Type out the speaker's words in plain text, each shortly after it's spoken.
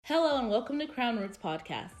Hello and welcome to Crown Roots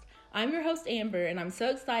Podcast. I'm your host Amber and I'm so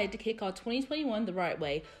excited to kick off 2021 the right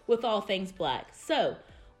way with all things Black. So,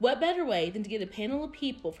 what better way than to get a panel of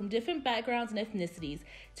people from different backgrounds and ethnicities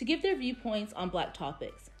to give their viewpoints on Black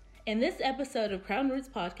topics. In this episode of Crown Roots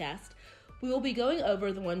Podcast, we will be going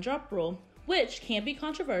over the one-drop rule, which can be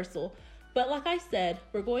controversial, but like I said,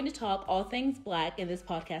 we're going to talk all things Black in this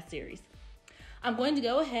podcast series. I'm going to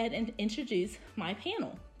go ahead and introduce my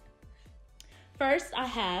panel. First, I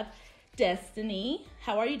have Destiny.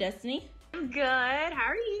 How are you, Destiny? I'm good. How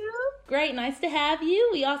are you? Great. Nice to have you.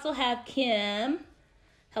 We also have Kim.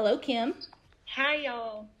 Hello, Kim. Hi,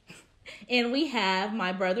 y'all. And we have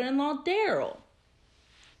my brother-in-law, Daryl.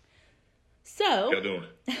 So, How y'all doing?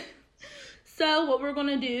 So what we're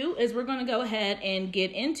going to do is we're going to go ahead and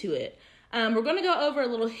get into it. We're going to go over a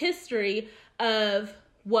little history of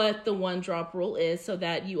what the one-drop rule is so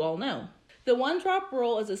that you all know. The one-drop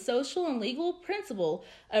rule is a social and legal principle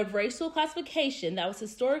of racial classification that was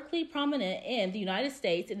historically prominent in the United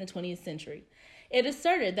States in the 20th century. It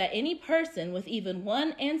asserted that any person with even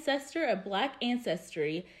one ancestor of Black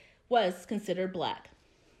ancestry was considered Black.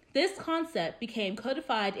 This concept became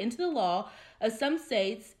codified into the law of some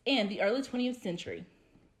states in the early 20th century.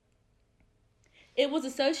 It was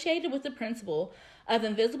associated with the principle of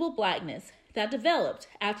invisible Blackness that developed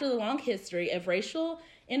after the long history of racial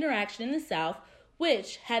interaction in the South,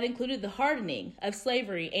 which had included the hardening of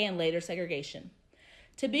slavery and later segregation.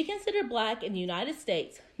 To be considered Black in the United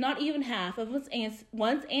States, not even half of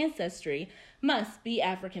one's ancestry must be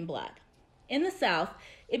African Black. In the South,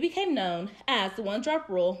 it became known as the one-drop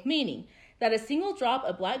rule, meaning that a single drop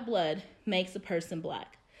of Black blood makes a person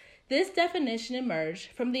Black. This definition emerged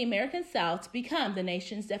from the American South to become the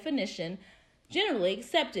nation's definition generally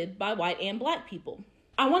accepted by white and Black people.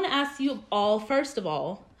 I want to ask you all, first of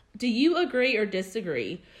all, do you agree or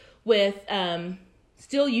disagree with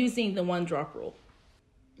still using the one-drop rule?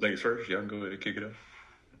 Ladies first, y'all can go ahead and kick it off.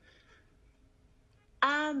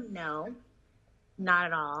 No, not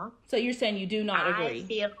at all. So you're saying you do not agree?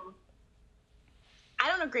 I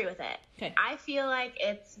don't agree with it. Okay. I feel like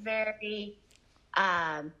it's very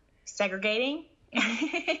segregating.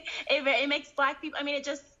 It makes Black people,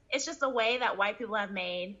 it's just a way that white people have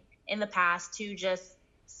made in the past to just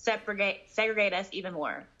segregate us even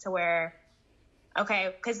more to where,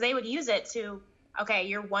 okay, because they would use it to, okay,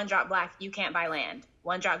 you're one drop Black, you can't buy land.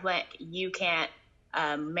 One drop Black, you can't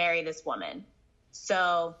marry this woman.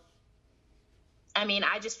 So,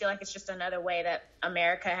 I just feel like it's just another way that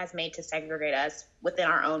America has made to segregate us within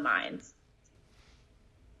our own minds.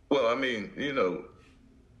 Well,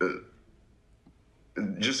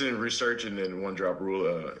 just in researching in one-drop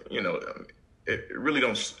rule, it really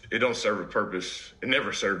don't serve a purpose. It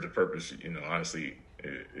never served a purpose, honestly,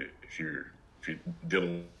 if you're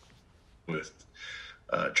dealing with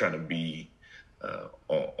trying to be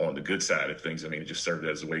on the good side of things. It just served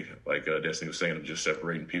as a way, like Destiny was saying, of just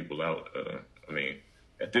separating people out.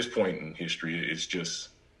 At this point in history, it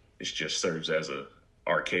just serves as a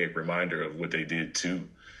archaic reminder of what they did to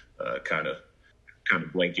kind of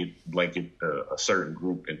blanket a certain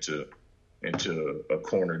group into a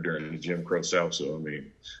corner during the Jim Crow South. So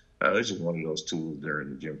it's just one of those tools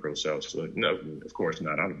during the Jim Crow South. So no, of course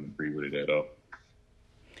not. I don't agree with it at all.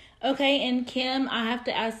 Okay, and Kim, I have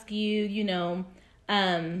to ask you,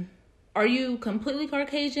 are you completely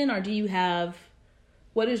Caucasian or do you have,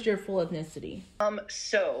 what is your full ethnicity? I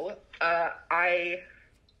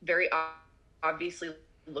very obviously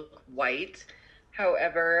look white.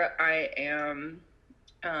 However, I am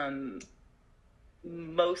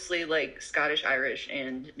mostly like Scottish, Irish,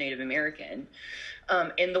 and Native American.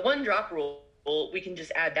 And the one drop rule, we can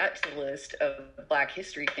just add that to the list of Black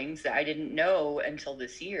history things that I didn't know until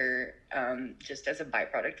this year, just as a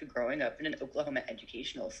byproduct of growing up in an Oklahoma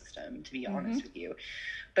educational system, to be honest with you.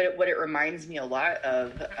 But what it reminds me a lot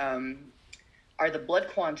of are the blood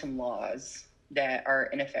quantum laws that are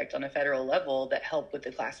in effect on a federal level that help with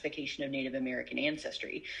the classification of Native American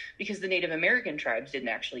ancestry, because the Native American tribes didn't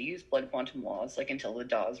actually use blood quantum laws until the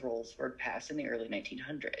Dawes rules were passed in the early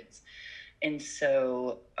 1900s. And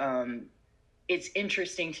so it's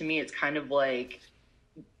interesting to me. It's kind of like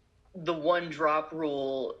the one drop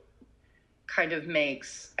rule kind of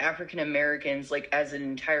makes African Americans, as an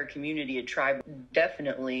entire community, a tribe.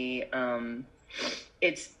 Definitely,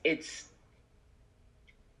 it's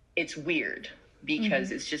weird because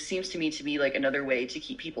it just seems to me to be another way to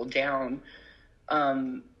keep people down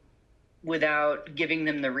without giving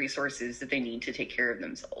them the resources that they need to take care of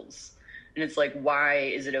themselves. And it's why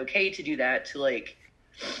is it okay to do that to an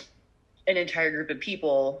entire group of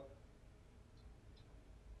people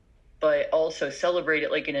but also celebrate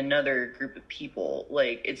it like in another group of people.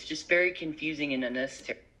 Like, it's just very confusing and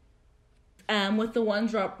unnecessary. With the one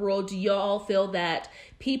drop rule, do y'all feel that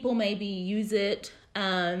people maybe use it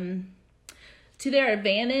to their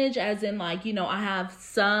advantage, as in, like, you know, I have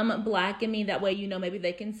some black in me, that way, you know, maybe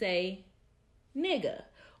they can say nigga,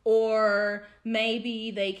 or maybe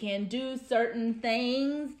they can do certain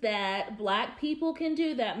things that black people can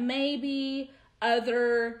do that maybe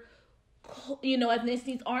other, you know,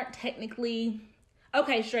 ethnicities aren't technically.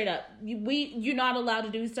 Okay, straight up, you're not allowed to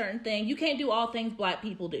do certain things. You can't do all things black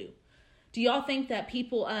people do. Do y'all think that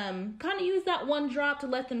people kind of use that one drop to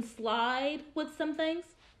let them slide with some things?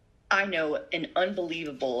 I know an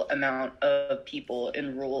unbelievable amount of people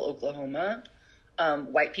in rural Oklahoma,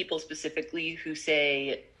 white people specifically, who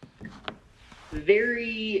say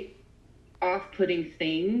very off-putting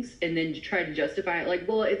things and then try to justify it. Like,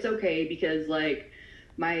 well, it's okay because, like,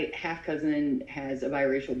 my half-cousin has a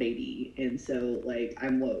biracial baby, and so, like,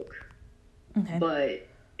 I'm woke. Okay. But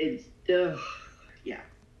it's, yeah.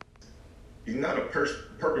 It's not a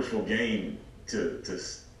purposeful game to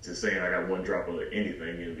saying I got one drop of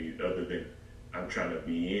anything in me other than I'm trying to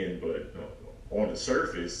be in. But on the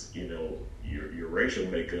surface, you know, your racial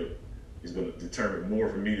makeup is going to determine more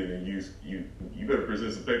for me than you better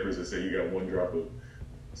present some papers that say you got one drop of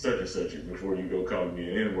such and such before you go calling me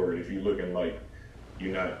an N-word. If you're looking like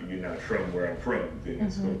you're not from where I'm from, then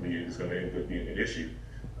it's going to end up being an issue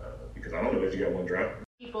because I don't know that you got one drop.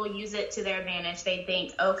 People use it to their advantage. They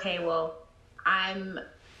think, okay, well, I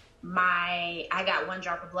got one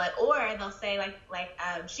drop of blood, or they'll say like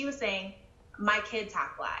she was saying, my kid's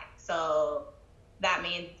half black, so that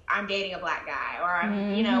means I'm dating a black guy, or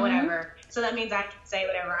I'm, you know, whatever. So that means I can say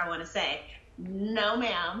whatever I want to say. No,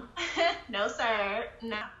 ma'am. No, sir.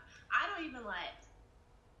 No. I don't even let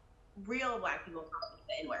real black people call me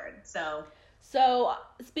the N-word. So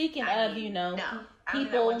speaking of, you know, no, I people,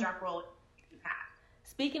 don't that one drop rule.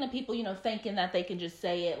 Speaking of people, you know, thinking that they can just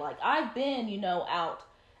say it, like, I've been, you know, out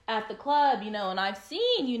at the club, you know, and I've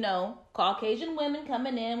seen, you know, Caucasian women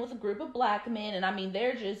coming in with a group of black men, and I mean,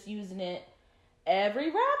 they're just using it every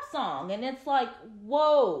rap song, and it's like,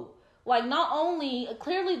 whoa, like, not only,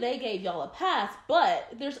 clearly they gave y'all a pass, but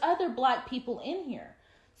there's other black people in here,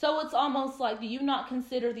 so it's almost like, do you not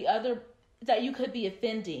consider that you could be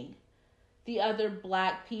offending the other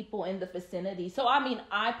black people in the vicinity? So, I mean,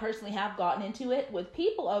 I personally have gotten into it with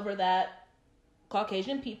people over that,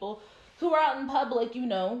 Caucasian people, who are out in public, you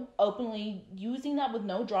know, openly using that with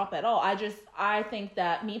no drop at all. I think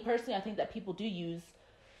that, me personally, I think that people do use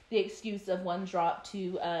the excuse of one drop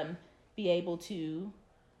to be able to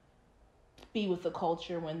be with the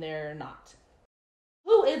culture when they're not.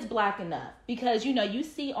 Who is black enough? Because, you know, you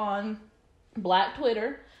see on Black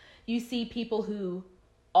Twitter, you see people who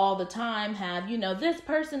all the time have, you know, this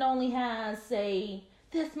person only has, say,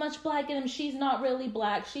 this much black in them. She's not really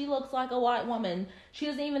black. She looks like a white woman. She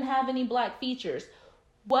doesn't even have any black features.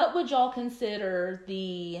 What would y'all consider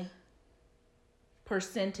the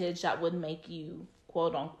percentage that would make you,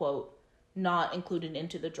 quote unquote, not included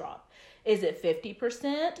into the drop? Is it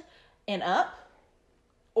 50% and up?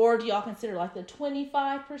 Or do y'all consider like the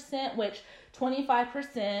 25%, which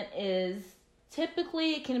 25% is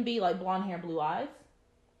typically, it can be like blonde hair, blue eyes.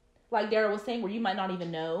 Like Dara was saying, where you might not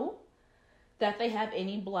even know that they have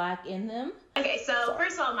any black in them. Okay, so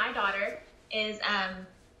first of all, my daughter is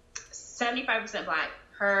 75% black.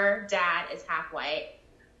 Her dad is half white.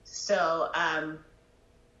 So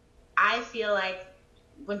I feel like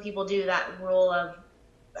when people do that rule of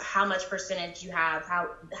how much percentage you have, how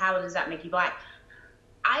does that make you black?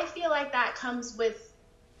 I feel like that comes with,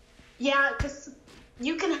 yeah, because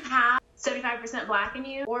you can have 75% black in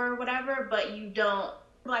you or whatever, but you don't.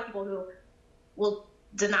 Black people who will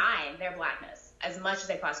deny their blackness as much as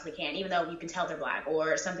they possibly can, even though you can tell they're black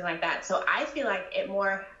or something like that. So I feel like it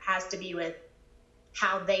more has to be with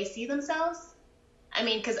how they see themselves. I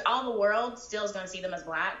mean, because all the world still is going to see them as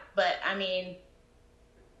black, but I mean,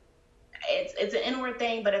 it's an inward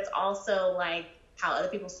thing, but it's also like how other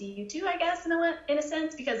people see you too, I guess, in a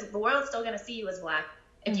sense, because the world's still going to see you as black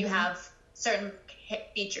if you have certain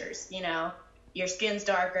features, you know, your skin's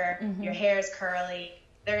darker, your hair's curly,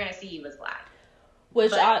 they're going to see you as black.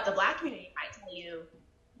 The black community might tell you,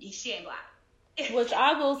 she ain't black. Which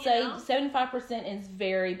I will say, 75% is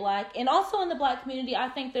very black. And also in the black community, I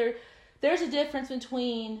think there's a difference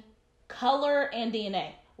between color and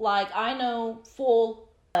DNA. Like, I know full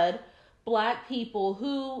blood black people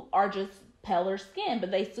who are just paler skin,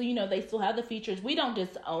 but they still, you know, they still have the features. We don't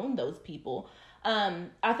disown those people.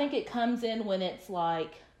 I think it comes in when it's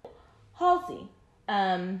like Halsey.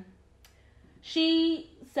 She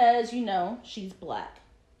says, you know, she's black.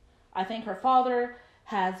 I think her father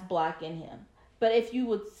has black in him. But if you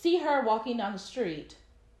would see her walking down the street,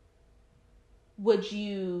 would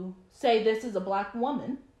you say this is a black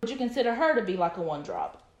woman? Would you consider her to be like a one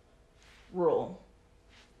drop rule?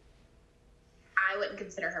 I wouldn't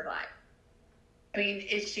consider her black. I mean,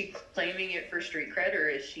 is she claiming it for street cred, or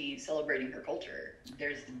is she celebrating her culture?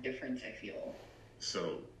 There's the difference, I feel.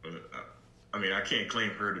 So, I mean, I can't claim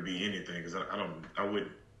her to be anything because I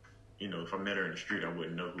wouldn't, you know, if I met her in the street, I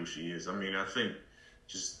wouldn't know who she is. I mean, I think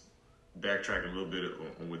just backtrack a little bit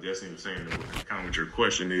on what Destiny was saying, kind of what your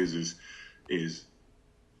question is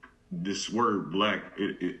this word black,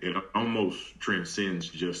 it almost transcends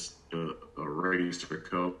just a race or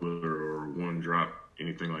color or one drop,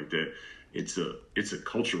 anything like that. It's a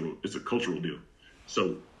cultural deal.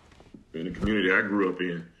 So in the community I grew up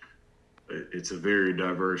in, it's a very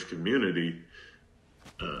diverse community,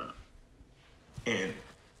 and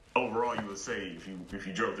overall you would say if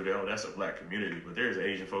you drove through there, oh, that's a black community. But there's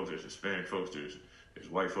Asian folks, there's Hispanic folks, there's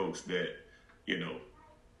white folks that, you know,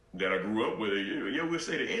 that I grew up with. Yeah, we'll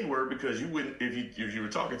say the N-word because you wouldn't, if you were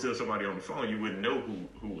talking to somebody on the phone, you wouldn't know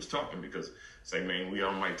who was talking, because say, man, we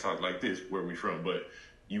all might talk like this where we from, but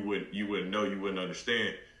you wouldn't know, you wouldn't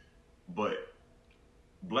understand. But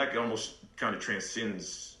black almost kind of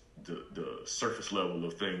transcends the surface level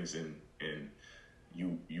of things, and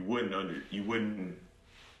you wouldn't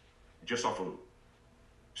just off of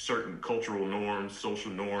certain cultural norms,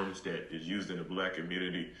 social norms that is used in the black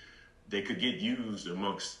community, they could get used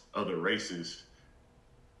amongst other races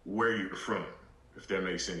where you're from, if that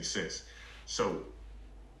makes any sense. So,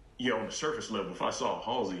 yeah, on the surface level, if I saw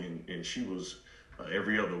Halsey and she was,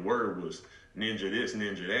 every other word was ninja this,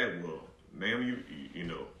 ninja that, well, ma'am, you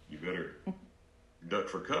know, you better duck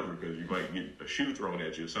for cover because you might get a shoe thrown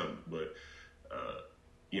at you or something. But,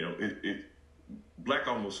 you know, black,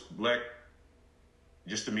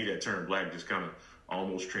 just to me, that term black just kind of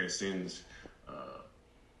almost transcends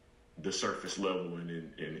the surface level,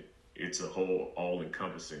 and it's a whole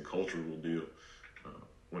all-encompassing cultural deal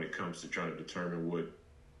when it comes to trying to determine what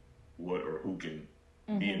or who can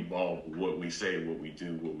be involved with what we say, what we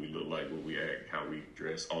do, what we look like, what we act, how we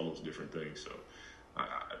dress, all those different things. So,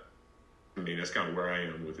 I mean, that's kind of where I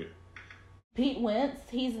am with it. Pete Wentz,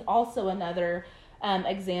 he's also another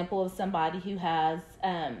example of somebody who has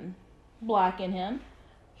black in him.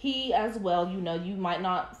 He as well, you know, you might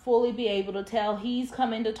not fully be able to tell. He's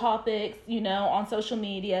come into topics, you know, on social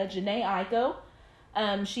media. Jhené Aiko,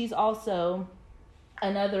 she's also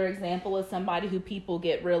another example of somebody who people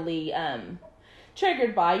get really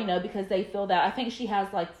triggered by, you know, because they feel that, I think she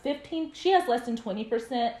has like she has less than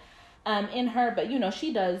 20% in her, but, you know,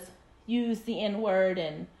 she does use the N-word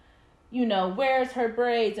and, you know, wears her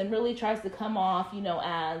braids and really tries to come off, you know,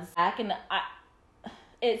 as black. And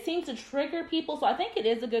it seems to trigger people. So I think it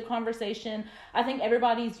is a good conversation. I think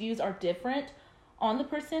everybody's views are different on the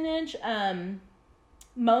percentage.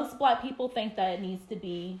 Most black people think that it needs to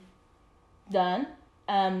be done,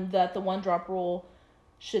 that the one drop rule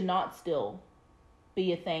should not still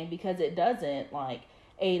be a thing, because it doesn't like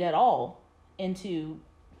aid at all into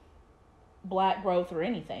black growth or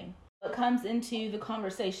anything. What comes into the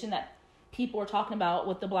conversation that people were talking about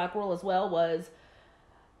with the black rule as well was,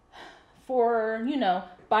 for, you know,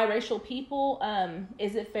 biracial people,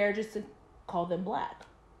 is it fair just to call them black?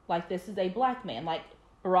 Like, this is a black man, like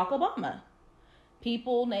Barack Obama.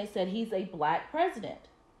 People, they said he's a black president.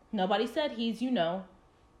 Nobody said he's, you know,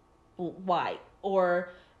 white, or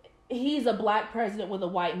he's a black president with a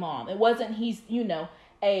white mom. It wasn't he's, you know,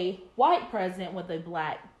 a white president with a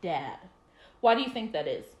black dad. Why do you think that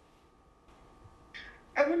is?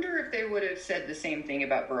 I wonder if they would have said the same thing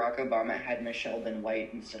about Barack Obama had Michelle been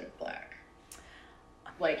white instead of black.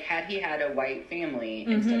 Like, had he had a white family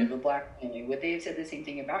instead of a black family, would they have said the same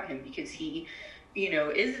thing about him? Because he, you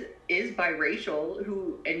know, is biracial,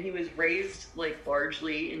 and he was raised, like,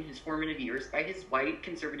 largely in his formative years by his white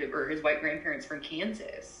conservative, or his white grandparents from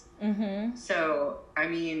Kansas. So, I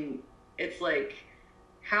mean, it's like,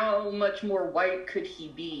 how much more white could he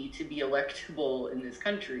be to be electable in this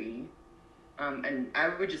country? And I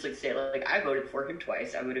would just like say, like, I voted for him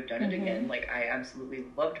twice. I would have done it again. Like, I absolutely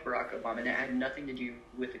loved Barack Obama, and it had nothing to do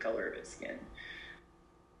with the color of his skin.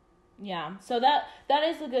 Yeah, so that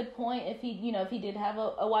is a good point. If he, you know, if he did have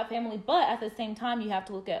a white family, but at the same time, you have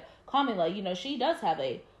to look at Kamala. You know, she does have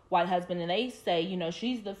a white husband, and they say, you know,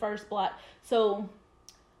 she's the first black. So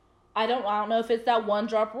I don't know if it's that one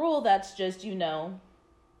drop rule that's just, you know,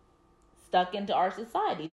 stuck into our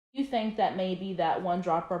society. You think that maybe that one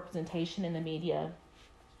drop representation in the media,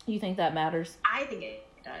 you think that matters? I think it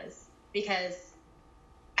does, because,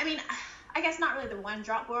 I mean, I guess not really the one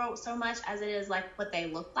drop rule so much as it is like what they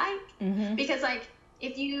look like. Mm-hmm. Because like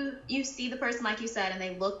if you see the person like you said and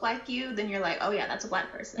they look like you, then you're like, oh yeah, that's a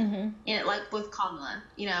black person. Mm-hmm. And like with Kamala,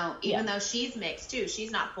 you know, even though she's mixed too, she's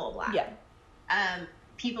not full black. Yeah.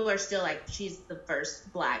 People are still like, she's the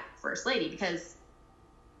first black first lady, because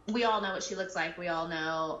we all know what she looks like. We all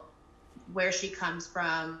know where she comes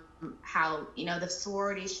from, how, you know, the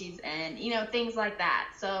sorority she's in, you know, things like that.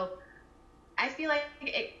 So I feel like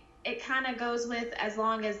it kind of goes with, as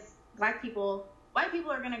long as white people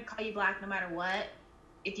are going to call you black no matter what,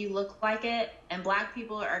 if you look like it, and black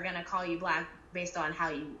people are going to call you black based on how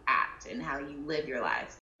you act and how you live your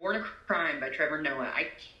life. Born a Crime by Trevor Noah. I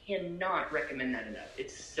cannot recommend that enough.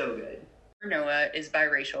 It's so good. Trevor Noah is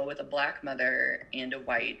biracial with a black mother and a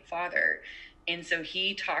white father. And so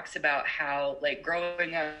he talks about how, like,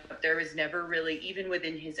 growing up, there was never really, even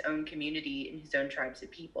within his own community and his own tribes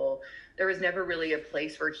of people, there was never really a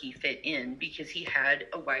place where he fit in because he had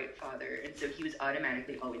a white father. And so he was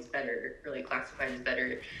automatically always better, or like classified as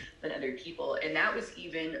better than other people. And that was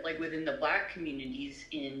even like within the black communities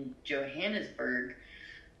in Johannesburg.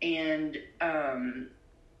 And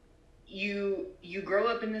you grow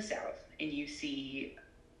up in the South and you see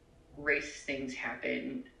racist things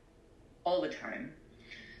happen all the time.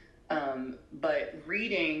 But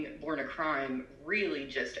reading Born a Crime really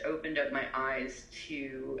just opened up my eyes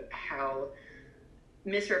to how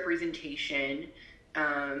misrepresentation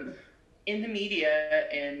in the media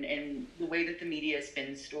and the way that the media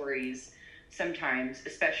spins stories sometimes,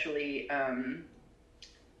 especially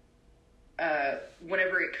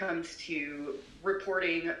whenever it comes to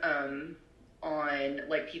reporting on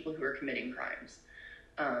like people who are committing crimes.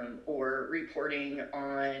 Or reporting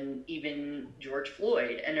on even George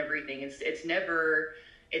Floyd and everything. It's never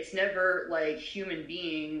like human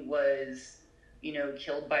being was, you know,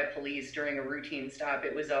 killed by police during a routine stop.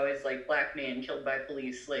 It was always like black man killed by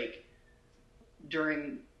police, like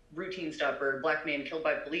during routine stop, or black man killed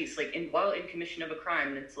by police, like while in commission of a crime.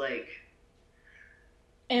 And it's like,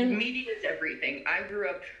 and media is everything. I grew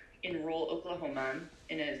up in rural Oklahoma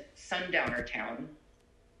in a sundowner town.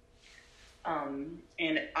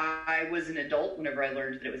 And I was an adult whenever I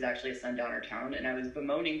learned that it was actually a sundowner town, and I was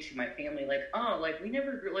bemoaning to my family, like, oh, there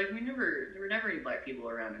were never any black people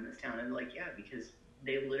around in this town. And like, yeah, because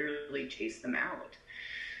they literally chased them out.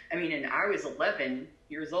 I mean, and I was 11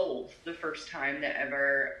 years old the first time that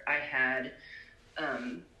ever I had,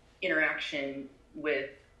 interaction with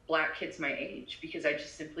black kids my age, because I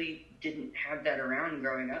just simply didn't have that around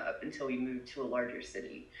growing up until we moved to a larger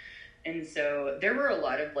city. And so there were a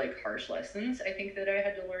lot of like harsh lessons, I think, that I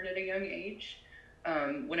had to learn at a young age,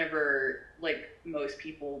 whenever like most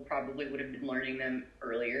people probably would have been learning them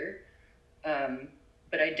earlier.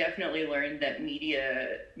 But I definitely learned that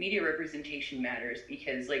media representation matters,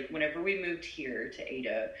 because like whenever we moved here to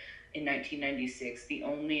Ada in 1996, the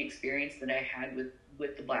only experience that I had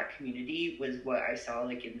with the black community was what I saw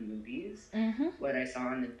like in the movies, what I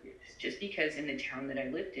saw in the news, just because in the town that I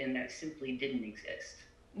lived in, that simply didn't exist.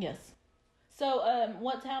 Yes. So,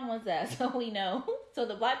 what town was that? So we know. So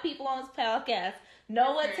the black people on this podcast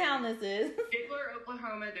know what town this is. Bigler,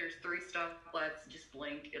 Oklahoma. There's 3 stoplights. Just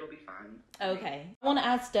blink. It'll be fine. Okay. I want to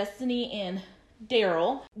ask Destiny and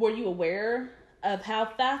Daryl, were you aware of how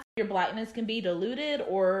fast your blackness can be diluted,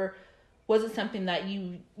 or was it something that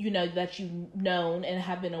you've known and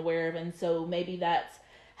have been aware of, and so maybe that's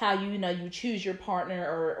how you choose your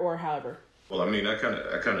partner, or however? Well, I mean, I kind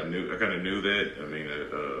of knew that. I mean,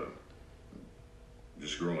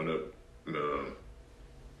 just growing up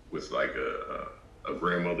with like a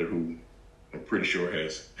grandmother who I'm pretty sure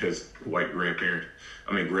has white grandparents.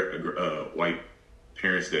 I mean, white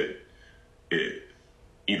parents that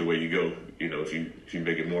either way you go, you know, if you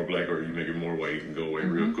make it more black or you make it more white, you can go away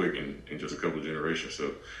real quick in just a couple of generations.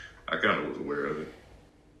 So I kind of was aware of it.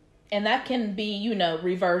 And that can be,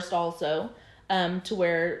 reversed also, to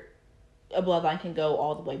where a bloodline can go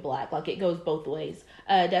all the way black. Like, it goes both ways.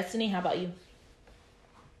 Destiny, how about you?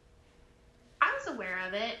 I was aware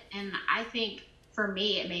of it, and I think for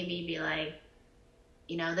me, it made me be like,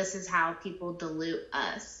 this is how people dilute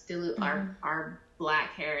our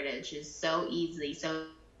black heritage is so easily, so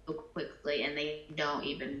quickly, and they don't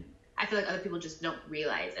even, I feel like other people just don't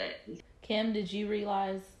realize it. Kim, did you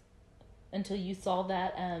realize until you saw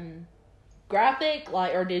that graphic,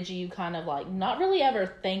 like, or did you kind of like not really ever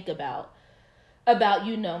think about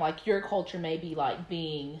like your culture maybe like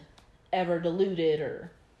being ever diluted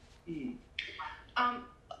or?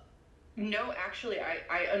 No, actually,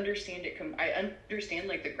 I understand it. I understand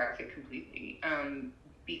like the graphic completely,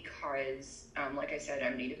 because like I said,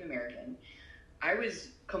 I'm Native American. I was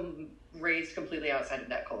raised completely outside of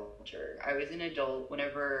that culture. I was an adult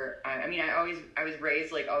whenever I was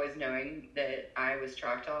raised like always knowing that I was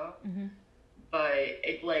Choctaw. Mm-hmm. But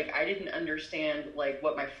it, like, I didn't understand like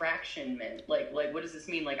what my fraction meant. Like what does this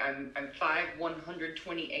mean? Like I'm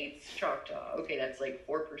 5/128 Choctaw. Okay, that's like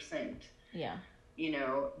 4%. Yeah. You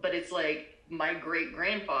know, but it's like my great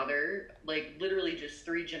grandfather, like literally just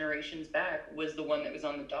 3 generations back, was the one that was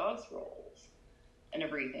on the Dawes rolls and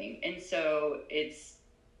everything. And so it's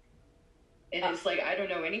like I don't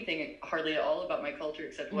know anything hardly at all about my culture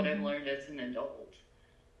except what I've learned as an adult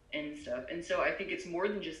and stuff. And so I think it's more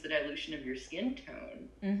than just the dilution of your skin tone.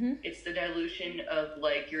 Mm-hmm. It's the dilution of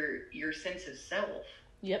like your sense of self.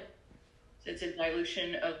 Yep. So it's a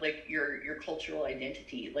dilution of like your cultural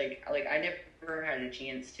identity. Like I never had a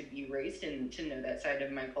chance to be raised and to know that side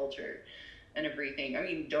of my culture and everything. I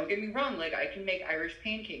mean, don't get me wrong. Like I can make Irish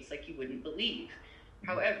pancakes like you wouldn't believe.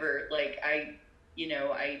 However, like I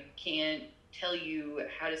can't tell you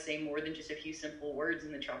how to say more than just a few simple words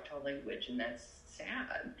in the Choctaw language, and that's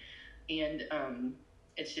sad. And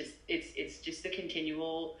it's just the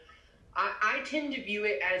continual. I tend to view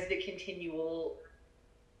it as the continual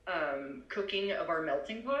cooking of our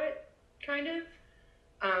melting pot, kind of.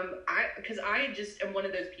 Because I just am one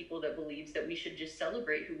of those people that believes that we should just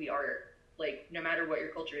celebrate who we are. Like, no matter what your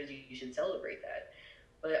culture is, you should celebrate that.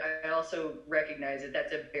 But I also recognize that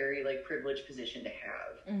that's a very, like, privileged position to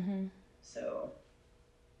have. Mm-hmm. So.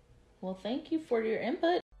 Well, thank you for your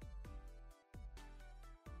input.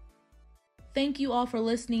 Thank you all for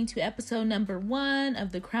listening to episode number 1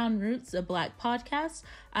 of the Crown Roots of Black podcast.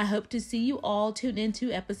 I hope to see you all tune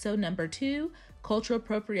into episode number 2, Cultural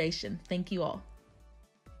Appropriation. Thank you all.